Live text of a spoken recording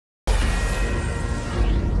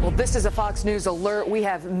Well, this is a Fox News alert. We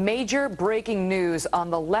have major breaking news on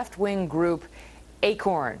the left-wing group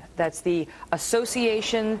Acorn. That's the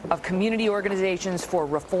Association of Community Organizations for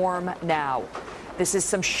Reform Now. This is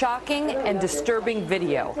some shocking and disturbing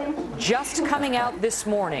video just coming out this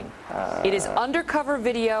morning. It is undercover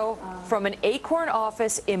video from an Acorn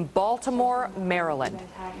office in Baltimore, Maryland.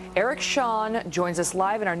 Eric Shawn joins us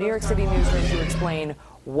live in our New York City newsroom to explain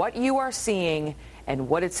what you are seeing and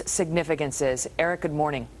what its significance is. Eric, good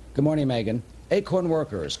morning. Good morning, Megan. Acorn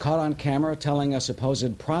workers caught on camera telling a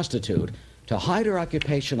supposed prostitute to hide her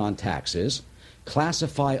occupation on taxes,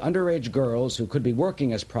 classify underage girls who could be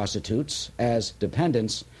working as prostitutes as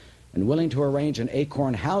dependents, and willing to arrange an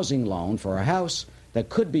Acorn housing loan for a house that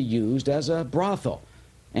could be used as a brothel.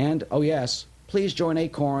 And, oh yes, please join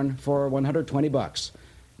Acorn for $120.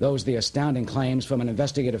 Those the astounding claims from an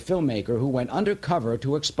investigative filmmaker who went undercover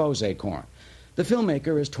to expose Acorn. The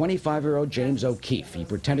filmmaker is 25-year-old James O'Keefe. He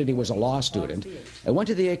pretended he was a law student and went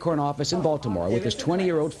to the Acorn office in Baltimore with his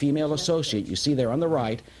 20-year-old female associate you see there on the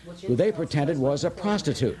right, who they pretended was a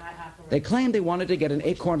prostitute. They claimed they wanted to get an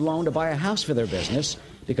Acorn loan to buy a house for their business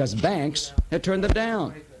because banks had turned them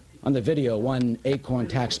down. On the video, one Acorn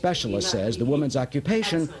tax specialist says the woman's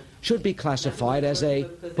occupation should be classified as a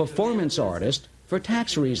performance artist for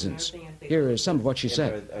tax reasons. Here is some of what she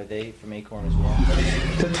said. Are they from Acorn as well?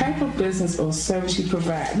 The type of business or service you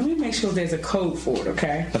provide, let me make sure there's a code for it,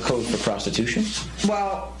 okay? A code for prostitution?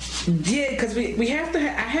 Well, yeah, because I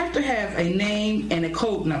have to have a name and a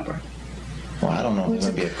code number. Well, I don't know if there's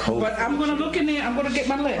going to be a code. But I'm going to look in there. I'm going to get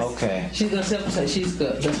my list. Okay. She's going to say she's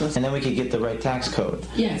good. And then we could get the right tax code.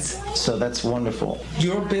 Yes. So that's wonderful.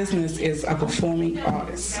 Your business is a performing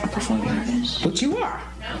artist. A performing artist? But you are.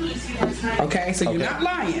 Okay, so you're not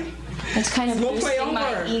lying. It's kind of We'll play boosting on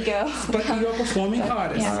my words, ego. But you're a performing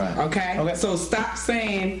artist. Yeah. All right. Okay? So stop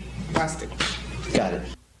saying plastic. Got it.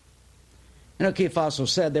 And O'Keefe also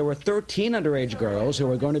said there were 13 underage girls who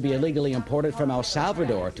were going to be illegally imported from El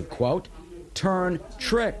Salvador to, quote, turn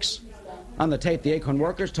tricks. On the tape, the Acorn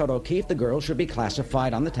workers told O'Keefe the girls should be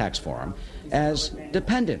classified on the tax form as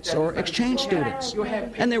dependents or exchange students.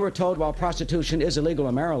 And they were told while prostitution is illegal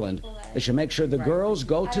in Maryland, they should make sure the girls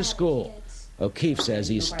go to school. O'Keefe says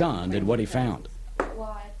he's stunned at what he found.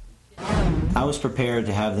 I was prepared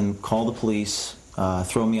to have them call the police,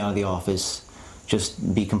 throw me out of the office,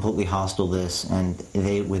 just be completely hostile to this, and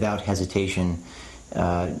they, without hesitation,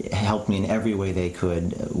 helped me in every way they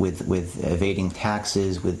could with evading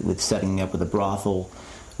taxes, with setting me up with a brothel,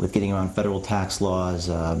 with getting around federal tax laws,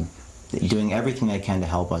 doing everything they can to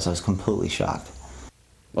help us. I was completely shocked.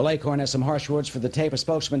 Well, Acorn has some harsh words for the tape. A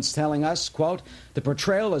spokesman's telling us, quote, the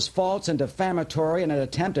portrayal is false and defamatory in an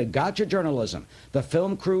attempt at gotcha journalism. The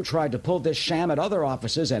film crew tried to pull this sham at other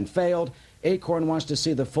offices and failed. Acorn wants to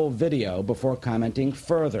see the full video before commenting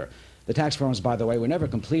further. The tax forms, by the way, were never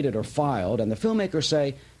completed or filed, and the filmmakers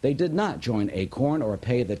say they did not join Acorn or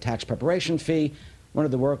pay the tax preparation fee. One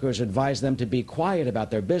of the workers advised them to be quiet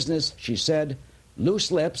about their business. She said, loose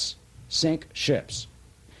lips sink ships.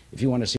 If you want to see